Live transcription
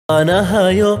أنا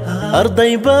هايو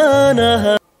أرضي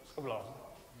بانها.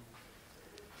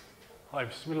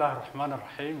 بسم الله الرحمن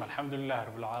الرحيم الحمد لله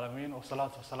رب العالمين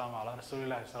والصلاة والسلام على رسول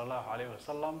الله صلى الله عليه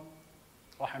وسلم.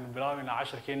 waxaynu bilaabaynaa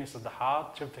casharkeenii saddexaad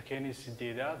chapterkeenii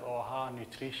sideedaad oo ahaa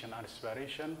nutrition and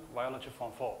respiration biology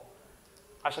form 4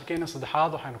 casharkeenii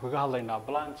saddexaad waxaynu kaga hadlaynaa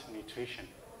plant nutrition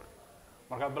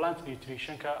marka plant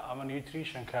nutritionka ama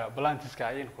nutritionka plantiska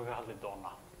ayaynu kaga hadli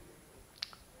doonaa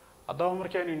haddaba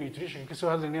markaynu nutrition ka soo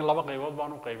hadlaynay laba qaybood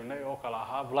baan u qaybinay oo kala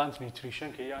ahaa plant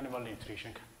nutritionka iyo animal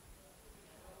nutritionka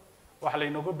waxa la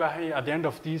inooga baahan yahay at the end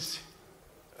of this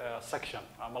section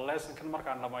ama lesson kan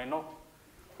markaan dhamayno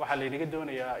waxa la inaga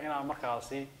doonayaa inaan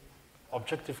markaasi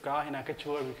objective ka ah inaan ka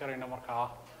jawaabi karayno markaa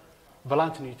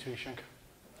plant nutritionka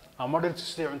ama dhirta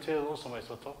sidii cuntadeeda u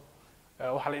samaysato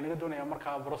waxa la inaga doonayaa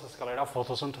markaa processka la yiraahdo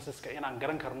photosynthesis inaan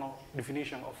garan karno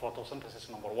definition of photosynthesis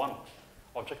number 1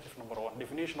 objective number 1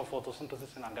 definition of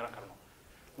photosynthesis inaan garan karno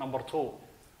number 2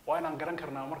 waa inaan garan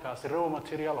karnaa markaasi raw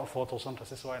material of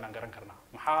photosynthesis waa inaan garan karnaa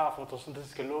maxaa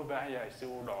photosynthesiska loo baahan yahay si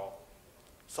uu dhaco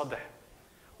saddex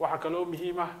waxa kale oo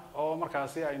muhiim ah oo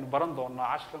markaasi aynu baran doonaa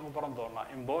casharkan u baran doonaa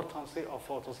importance of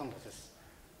photosynthesis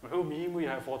muxuu muhiim u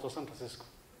yahay photosynthesisku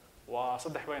waa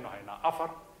saddex baynu haynaa afar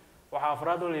waxa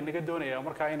afraad oo inaga doonayaa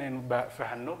markaa inaynu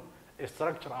fahanno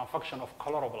structure and function of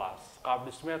chloroplast qaab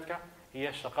dhismeedka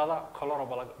iyo shaqada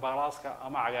chloroplaska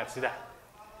ama cagaarsidaha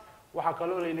waxa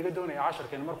kale oo inaga doonayaa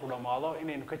casharkan markuu dhamaado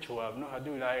inaynu ka jawaabno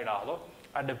haddii Ilaahay yiraahdo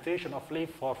adaptation of leaf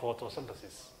for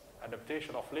photosynthesis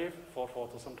adaptation of leaf for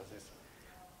photosynthesis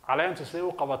علامته سيء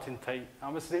وقبضتنتي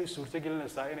أما سيء صورته قلنا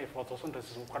سائني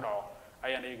photosynthesis وكذا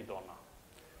أيان إيجي دونا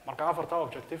مركا أفرتا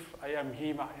objective أيام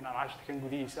مهمة إن أنا عشت كن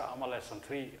جديسة أما lesson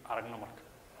 3 أرجعنا مركا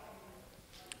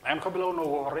أيام قبل أنه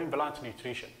هورين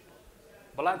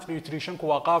plant nutrition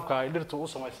كواقاب كايدرتو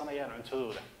وصل ميسنا أيام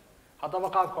عنتدو ده هذا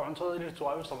بقاب كعنتدو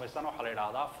يدرتو وصل ميسنا وحلي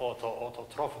هذا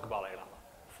photoautotropic بالي هذا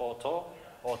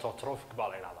photoautotropic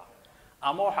بالي هذا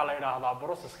أما وحلي هذا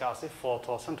process كاسي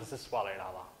photosynthesis بالي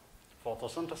هذا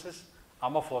photosynthesis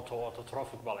ama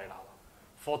photoautotropic baa la yiraahdaa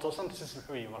photosynthesis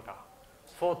wuxuu yahay markaa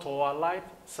photo waa light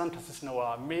synthesis na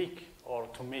waa make or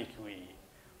to make way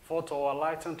photo waa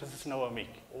light synthesis na waa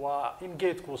make waa in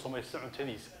geedku samaysto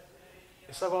cuntadiisa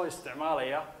isagoo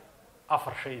isticmaalaya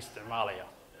afar shay isticmaalaya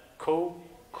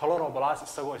chloroplast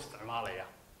isagoo isticmaalaya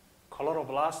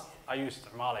chloroplast ayuu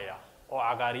isticmaalaya oo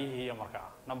cagaariyihii markaa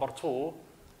number 2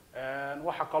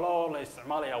 waxa kaloo la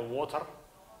isticmaalaya water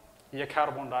iyo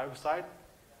carbon dioxide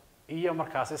iyo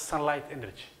markaasi sunlight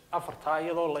energy afarta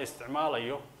iyadoo la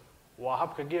isticmaalayo waa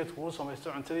habka geedku uu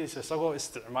samaysto cuntadiisa isagoo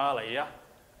isticmaalaya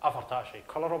afarta shay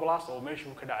chloroplast oo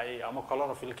meeshu ka dhacay ama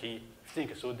chlorophyllkii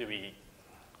iftiinka soo dabeeyay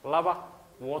laba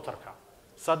waterka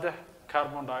saddex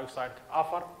carbon dioxide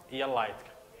afar iyo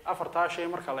lightka afarta shay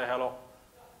marka la helo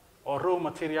oo raw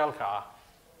materialka ah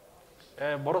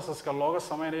processka looga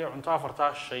sameeyo cunto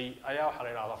afarta shay ayaa waxa la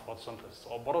yiraahdaa photosynthesis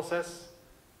oo process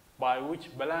by which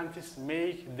plants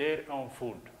make their own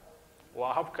food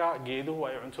waa habka geeduhu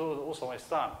ay cuntadooda u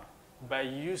samaystaan by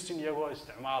using iyagoo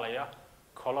isticmaalaya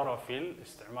chlorophyll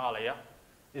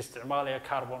isticmaalaya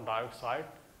carbon dioxide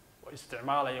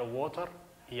isticmaalaya water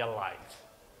iyo light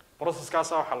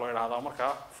processkaas waxa loo yiraahdaa marka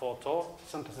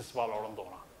photosynthesis baa la oran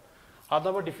doonaa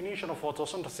haddaba definition of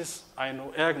photosynthesis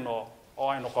aynu eegno oo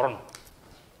aynu qorno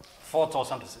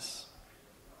photosynthesis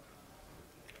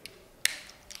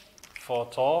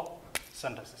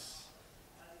photosynthesis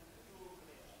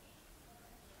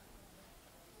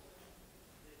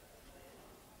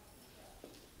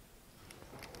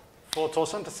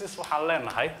photosynthesis waxaan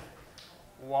leenahay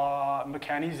waa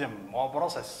mechanism waa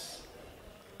process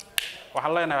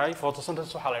waxaan leenahay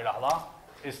photosynthesis waxa la yiraahdaa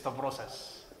is the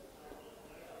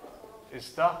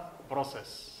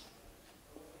process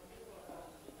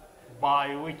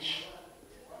by which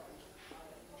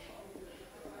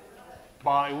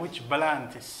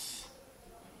plants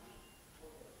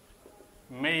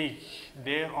make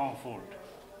their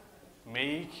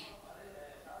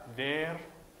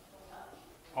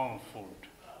own food.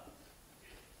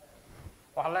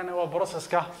 waxaan leenahay waa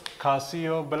processka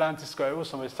kaasiyo plantiska ay u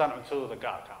samaystaan cuntadooda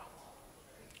gaarka ah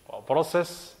waa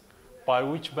process by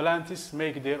which plants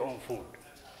make their own food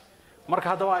marka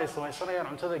haddaba ay samaysanayaan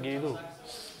cuntada geeduhu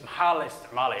maxaa la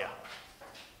isticmaalayaa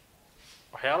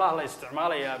waxyaalaha la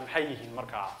isticmaalayaa maxay yihiin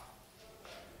markaa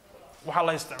waxa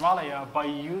la isticmaalayaa by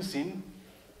using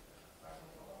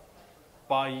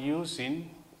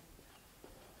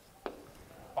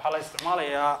waxa la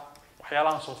isticmaalayaa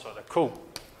waxyaalaha soo socda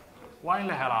waa in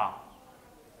la helaa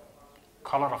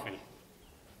chlorophyll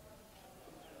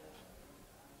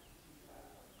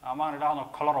ama aan idhaahno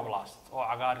chloroplast oo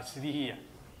cagaarisidihiya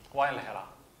waa in la helaa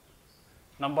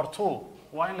Number 2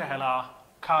 waa in la helaa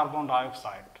carbon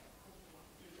dioxide.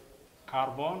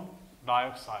 Carbon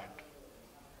dioxide.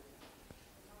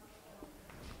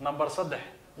 Number 3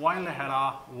 waa in la helaa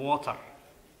water.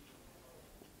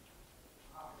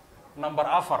 Number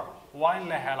 4 waa in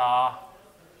la helaa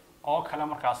oo kale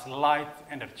markaas light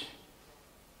energy.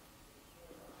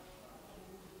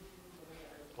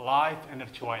 Light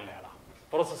energy waa in la helaa.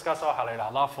 Processkaas waxaa la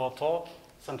yidhaahdaa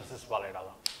photosynthesis baa la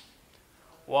yidhaahdaa.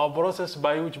 Waa process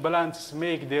by which plants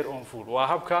make their own food. Waa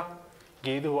habka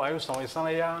geeduhu ay u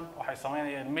samaysanayaan, waxay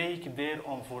samaynayaan make their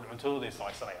own food, cuntadooda ay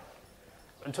samaysanayaan.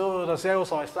 Cuntadooda si ay u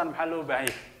samaystaan maxaa loo baahan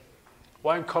yahay?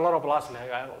 Waa in chloroplast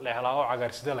la helaa oo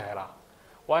cagaarsida la helaa.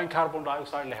 Waa in carbon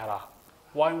dioxide la helaa.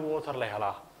 Waa in water la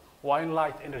helaa. Waa in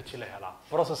light energy la helaa.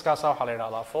 Processkaas waxaa la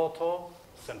yidhaahdaa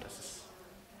photosynthesis.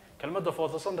 Kelmadda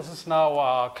photosynthesisna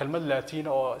waa kelmad Latin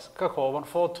oo ka kooban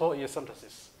photo iyo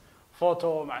synthesis.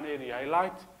 Photo oo macnaheedu yahay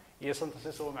light iyo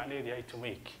synthesis oo macnaheedu yahay to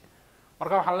make.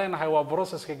 Marka waxaan leenahay waa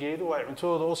processka geeduhu ay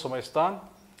cuntadooda u samaystaan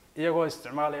iyagoo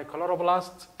isticmaalaya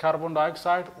chloroplast, carbon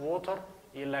dioxide, water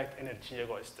iyo light energy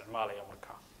iyagoo isticmaalaya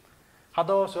markaa.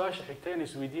 Haddaba su-aasha xigteen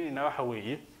isweydiinayna waxa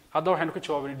weeye, hadda waxaynu ka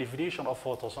jawaabnay definition of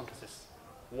photosynthesis.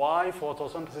 Why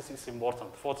photosynthesis is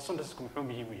important? Photosynthesisku muxuu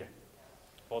muhiim u yahay?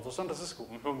 Photosynthesisku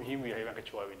muxuu muhiim u yahay baan ka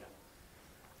jawaabaynaa.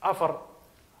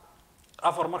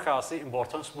 afar markaasi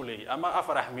importance buu leeyahay ama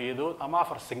afar ahmiyadood ama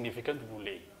afar significant buu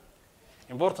leeyahay.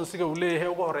 Importance-ga uu leeyahay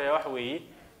ugu horeeya waxa weeye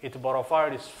it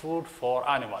provides food for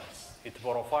animals. It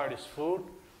provides food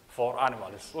for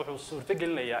animals. Wuxuu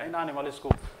suurtagelinayaa in animalsku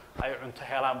ay cunto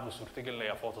helaan buu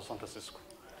suurtagelinayaa photosynthesisku.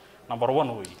 Number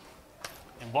 1 weeye.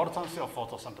 Importance of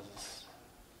photosynthesis.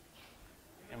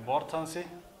 Importance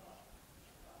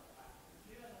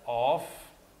of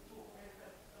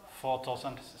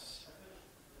photosynthesis.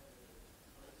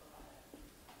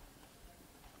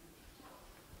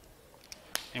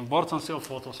 Importance of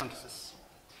photosynthesis.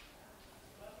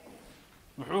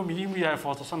 Muxuu muhiim u yahay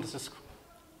photosynthesisku?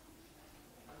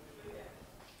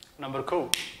 Number 2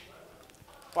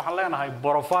 waxaan leenahay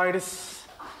provides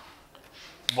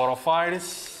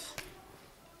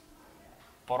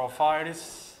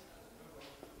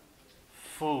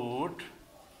food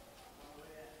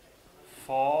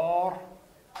for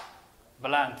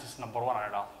plants. Number 1 I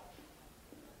know.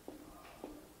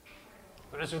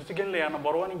 Wuxuu suurtagelinayaa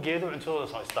number 1 in geeduhu cuntadooda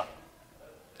samaystaan.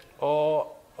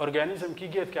 Oo organismkii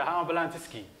geedka ahaa ama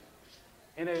plantskii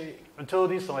inay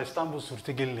cuntadoodii samaystaan buu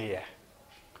suurtagelinayaa.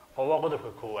 oo waa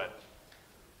qodobka koowaad.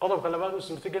 qodobka labaad uu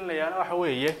suurtagelinayaana waxa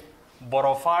weeye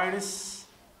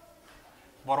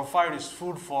provides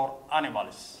food for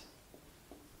animals.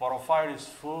 Provides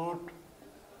food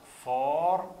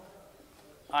for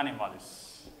animals.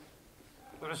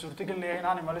 wuxuu suurtagelinayaa in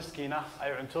animalskiina ay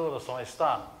cuntadooda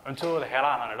samaystaan, cuntadooda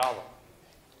helaan aan idhaahdo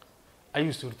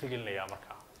ayuu suurtagelinayaa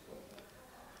markaa.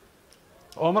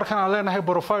 oo markaan aan leenahay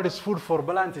provides food for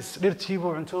plants, dhirtii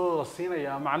buu cuntadooda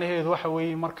siinayaa, macnaheedu waxa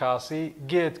weeye markaasi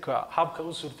geedka habka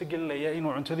uu suurtagelinaya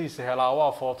inuu cuntadiisa helaa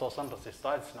waa photosynthesis.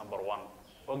 That's number 1.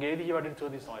 oo geedihii baa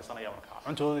dhirtoodii samaysanaya markaa,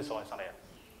 cuntadoodii samaysanaya.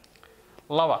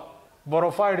 2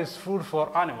 provides food for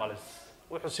animals.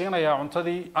 wuxuu siinayaa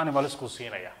cuntadii animalsku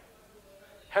siinayaa.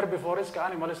 Herbivoreska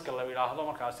animalska la yiraahdo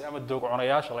markaasi ama doog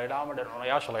cunayaasha la yiraahdo ama dhir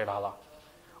cunayaasha la yiraahdo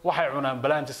waxay cunaan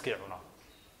plantska cunaan.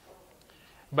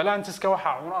 Plantska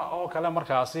waxa cuna oo kale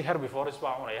markaasi herbivores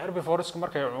baa cunaya. Herbivoresku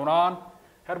markay cunaan,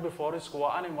 herbivoresku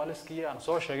waa animalskii aan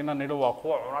soo sheegnay nidho waa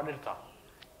kuwa cuna dhirta.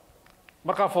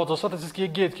 marka photosynthesiskii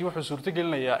geedkii wuxuu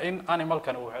suurtagelinayaa in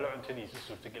animalkan uu helo cuntadiisa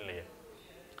suurtagelinaya.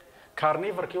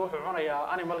 Carnivorkii wuxuu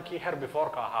cunayaa animalkii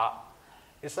herbivoreka ahaa,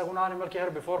 isaguna animalkii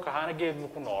herbivoreka ahaana geed buu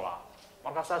ku noolaa.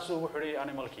 marka saas uu xidhay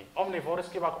animalkii.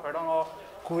 Omnivoreskii baa ku xidhan oo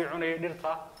kuwii cunay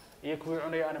dhirta iyo kuwii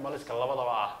cunay animalska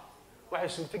labadaba ah. waxay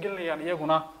suurtagelinayaan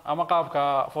iyaguna ama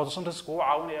qaabka photosynthesisku uu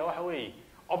caawinaya waxa weeye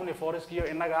omnivoreskii iyo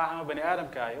inaga ah ama bani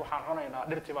aadamka ah waxaan cunaynaa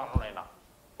dhirtii baan cunaynaa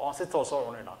oo si toos ah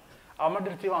cunaynaa ama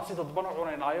dhirtii baan si dadban u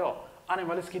cunaynaayo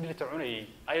animalskii dhirta cunayay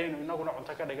ayaynu inaguna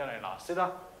cunto ka dhiganaynaa sida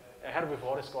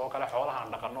herbivoreska oo kale xoolaha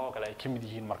dhaqano oo kale ay kamid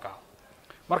yihiin markaa.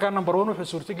 marka number 1 wuxuu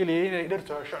suurtageliyay inay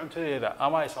dhirtu hesho cuntadeeda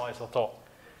ama ay samaysato.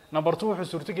 number 2 wuxuu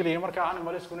suurtageliyay marka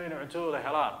animalskuna inay cuntadooda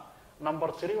helaan. number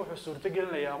 3 wuxuu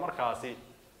suurtagelinayaa markaasi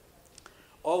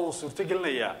oo uu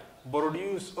suurtagelinayaa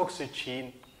produces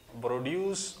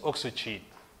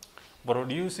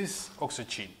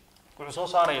oxygen. wuxuu soo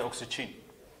saaraya oxygen.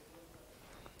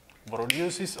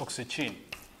 Produces oxygen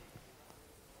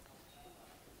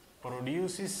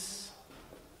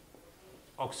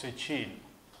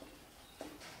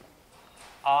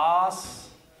as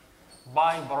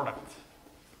byproduct.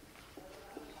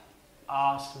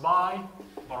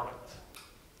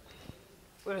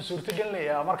 wuxuu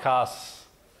suurtagelinayaa markaas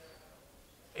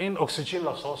in oxygen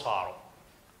la soo saaro.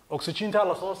 Oxygen-ta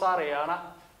la soo saarayaana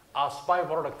as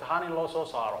byproduct ahaan in loo soo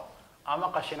saaro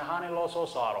ama qashin ahaan in loo soo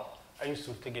saaro ayuu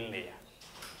suurtagelinayaa.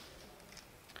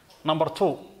 Number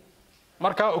 2,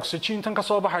 marka oxygen-tan ka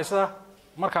soo baxaysa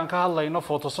markaan ka hadlayno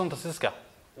photosynthesis-ka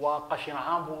waa qashin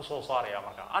ahaan buu soo saarayaa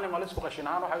marka. Animals-ku qashin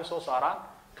ahaan waxay soo saaraan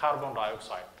carbon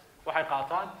dioxide. Waxay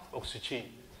qaataan oxygen.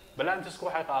 Plants-ku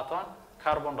waxay qaataan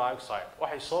carbon dioxide.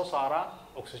 Waxay soo saaraan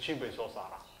oxygen bay soo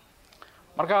saaraan.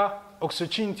 Marka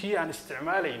oxygen-tii aan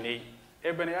isticmaalaynay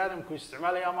ee bani aadamku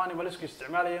isticmaalaya ama animals-ku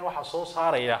isticmaalayeen waxa soo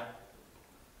saaraya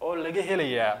oo laga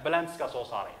helayaa plants-ka soo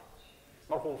saaraya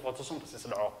markuu photosynthesis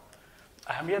dhaco.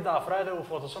 Ahamiyadda afraad ee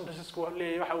photosynthesis-ku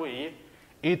leeyahay waxa weeye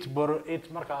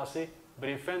it markaasi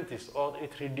prevents or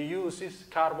it reduces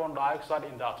carbon dioxide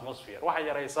in the atmosphere. Waxay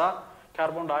yareysaa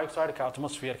carbon dioxide ka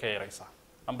atmosphere ka yareysaa.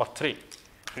 Number 3,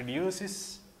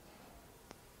 reduces.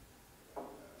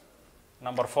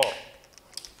 Number 4,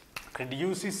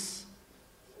 reduces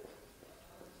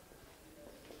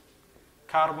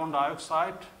carbon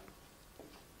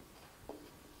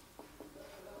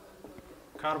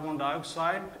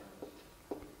dioxide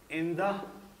in the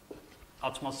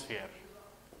atmosphere.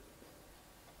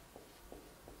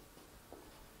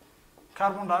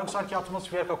 Carbon dioxide ki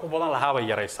atmosphere ka ku badan lahaa bay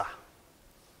yareysaa.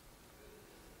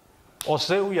 oo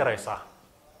sidee u yareysaa?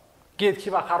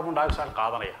 Geedkii baa carbon dioxide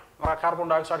qaadanaya. Marka carbon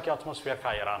dioxide ki atmosphere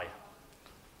ka yaraanaya.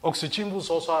 Oxygen buu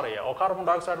soo saaraya oo carbon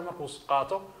dioxide markuu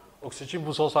qaato oxygen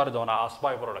buu soo saari doonaa as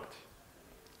byproduct.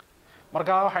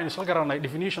 Marka waxaynu isla garanay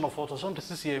definition of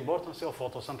photosynthesis iyo importance of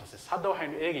photosynthesis. Hadda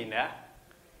waxaynu eegaynaa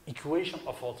equation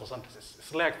of photosynthesis.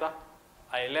 Isleegta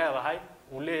ay leedahay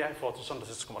uu leeyahay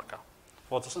photosynthesis ku marka.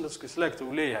 Photosynthesis isleegta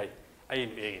uu leeyahay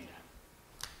ayaynu eegaynaa.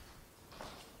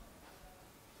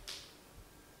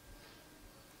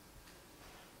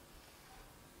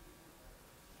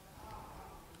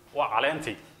 waa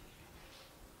caleentii.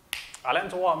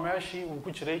 Caleentu waa meeshii uu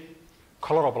ku jiray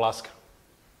chloroplaska.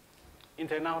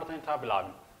 Intayna horta intaa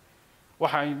bilaabin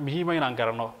waxaa muhiim ah inaan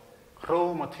garanno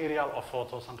raw material of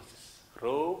photosynthesis.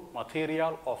 Raw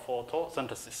material of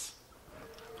photosynthesis.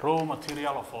 Raw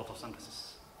material of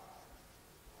photosynthesis.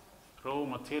 Raw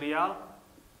material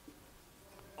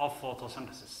of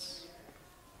photosynthesis.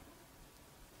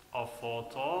 Of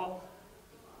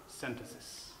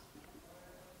photosynthesis.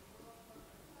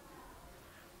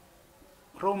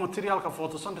 Raw material ka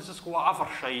photosynthesis waa afar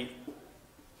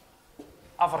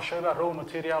shay baa raw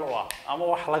material waa ama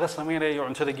wax laga sameeyo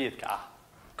cuntada geedka ah.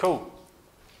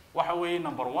 Waxa weeye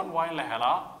number 1 waa in la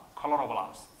helaa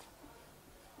chloroplast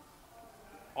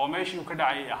oo meeshii uu ka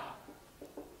dhacay ah.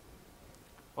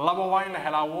 Laba waa in la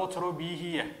helaa water oo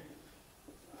biyihiya.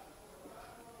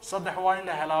 Saddex waa in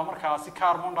la helaa markaasi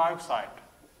carbon dioxide.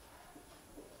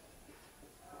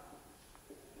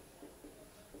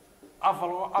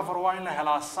 afar waa in la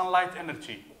helaa sunlight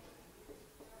energy.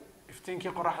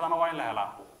 iftiinkii qoraxdana waa in la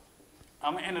helaa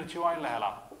ama energy waa in la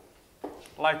helaa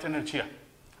light energy.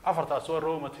 afartaas waa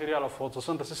raw material of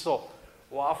photosynthesis oo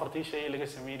waa afartii shay laga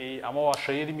sameeyay ama waa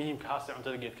shayadii muhiimka ah ee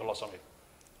cuntada geedka loo sameeyo.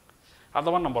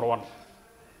 Haddaba number 1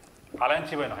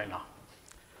 caleentii baynu haynaa.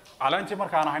 Caleentii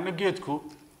markaan hayno geedku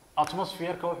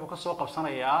atmosphere-ka wuxuu ka soo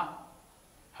qabsanayaa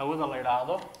hawada la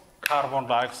yiraahdo carbon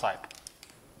dioxide.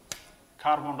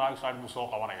 Carbon dioxide buu soo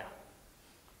qabanaya.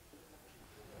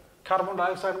 Carbon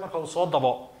dioxide marka uu soo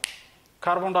dabo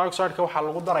carbon dioxide ka waxa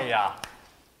lagu darayaa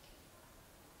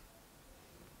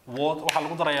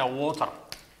water.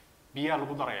 Biyaha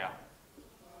lagu darayaa.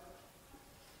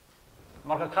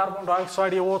 Marka carbon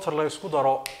dioxide iyo water la isku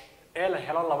daro ee la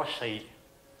helo laba shay.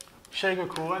 Shayga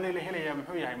koowaad ee la helayaa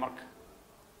muxuu yahay marka?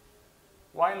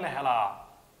 Waa in la helaa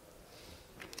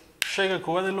shayga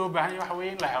koowaad ee loo baahan yahay waxa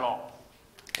weeye in la helo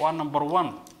waa number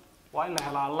 1 waa in la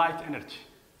helaa light energy.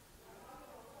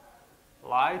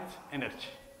 Light energy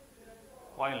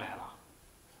waa in la helaa.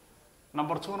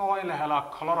 Number 2 waa in la helaa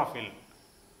chlorophyll.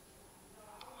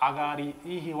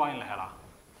 Cagaariyihii waa in la helaa.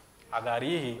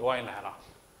 Cagaariyihii waa in la helaa.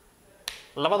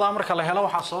 Labada marka la helo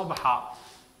waxa soo baxa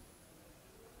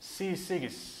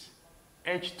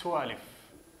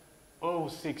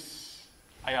C6H12O6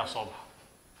 ayaa soo baxa.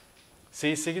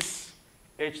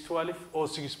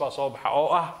 C6H12O6 baa soo baxa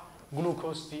oo ah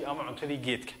glucose ama cuntadii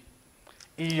geedka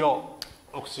iyo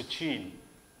oxygen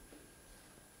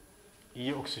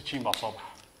baa soo baxa.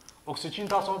 Oxygen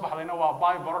taas soo baxdayna waa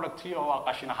byproduct oo waa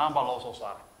qashin ahaan baa loo soo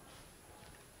saaray.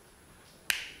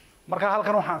 Marka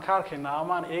halkan waxaan ka arkaynaa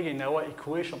ama aan eegaynaa waa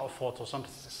equation of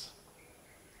photosynthesis.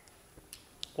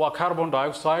 Waa carbon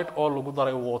dioxide oo lagu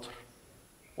daray water.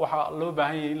 Waxa loo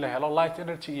baahan yahay in la helo light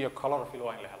energy iyo chlorophyll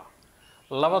waa in la helaa.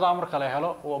 labada marka la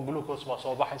helo waa glucose baa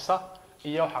soo baxaysa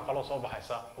iyo waxa kale oo soo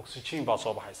baxaysa oxygen baa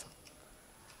soo baxaysa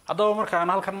haddaba marka aan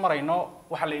halkan marayno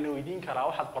waxa la inoo weydiin karaa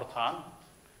waxaad qortaan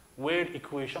word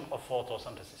equation of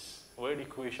photosynthesis word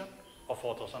equation of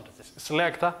photosynthesis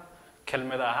isleegta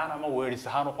kelmad ahaan ama words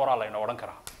ahaan u qoraa la inoo odhan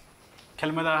karaa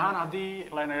kelmad ahaan haddii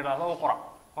la inoo yiraahdo qora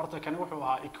horta kan wuxuu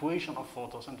ahaa equation of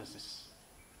photosynthesis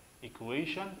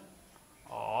equation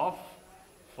of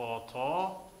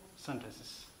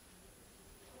photosynthesis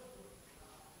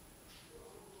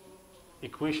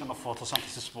equation of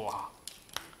photosynthesis buu ahaa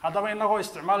haddaba inagoo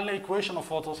isticmaalna equation of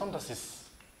photosynthesis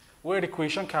word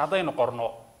equation ka haddaynu qorno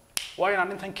waa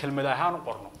inaan intan kelmad ahaan u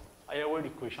qorno ayaa word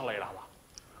equation la yiraahdaa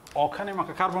oo kan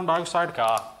imanka carbon dioxide ka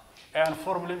ah ee aan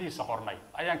formuladiisa qornay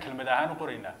ayaan kelmad ahaan u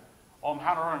qoraynaa oo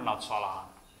maxaan odhanaynaa tusaale ahaan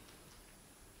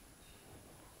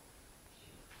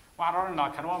waxaan odhanaynaa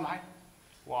kan waa maxay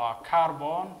waa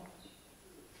carbon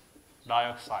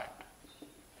dioxide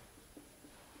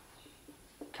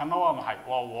kana waa maxay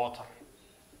waa water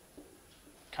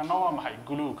kana waa maxay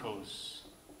glucose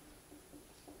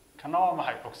kana waa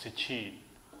maxay oxygen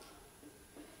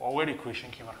waa word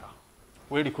equation kii markaa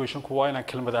word equation ku waa inaan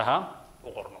kelmad ahaan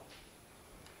u qorno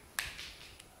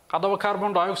haddaba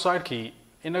carbon dioxide kii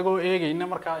inagoo eegayna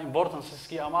markaa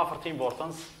importanceski ama afartii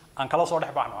importance aan kala soo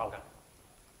dhex baxno halkan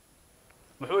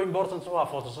muxuu important u ahaa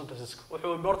photosynthesis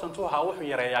wuxuu important u ahaa wuxuu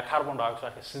yareeyaa carbon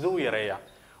dioxide sidoo uu yareeyaa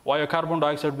waayo carbon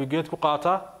dioxide buu geed ku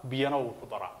qaataa biyana uu ku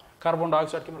daraa carbon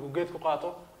dioxide markuu geed ku qaato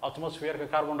atmosphere-ka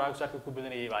carbon dioxide ku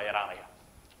badanayay baa yaraanaya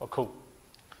okay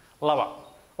laba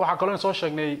waxa kale oo soo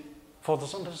sheegnay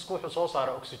photosynthesis wuxuu soo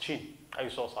saaraa oxygen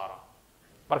ayuu soo saaraa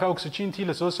marka oxygen tii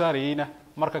la soo saarayna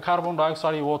marka carbon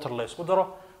dioxide iyo water la isku daro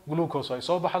glucose ay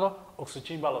soo baxdo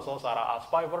oxygen baa la soo saaraa as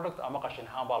byproduct ama qashin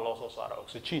ahaan baa loo soo saaraa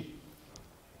oxygen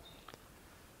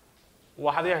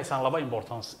waxaad haysan laba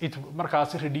importance it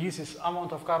markaas reduces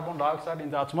amount of carbon dioxide in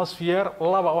the atmosphere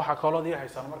laba waxa kale oo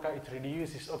haysan marka it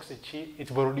reduces oxygen it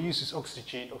produces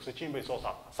oxygen bay soo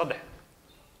saartaa saddex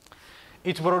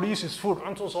it produces food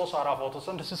cunto soo saaraa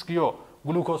photosynthesis kiyo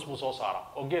glucose buu soo saaraa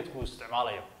oo geedku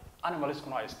isticmaalayo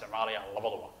animalskuna ay isticmaalayaan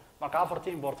labaduba marka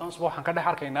afartii importance waxaan ka dhex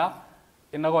arkaynaa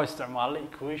inagoo isticmaalay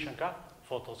equation-ka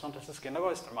photosynthesis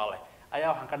inagoo isticmaalay ayaa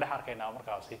waxaan ka dhex arkaynaa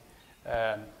markaasi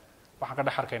waxaan ka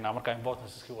dhex arkaynaa marka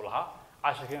importance-kii uu lahaa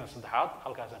 10 saddexaad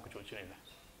halkaas aan ku joojinaynaa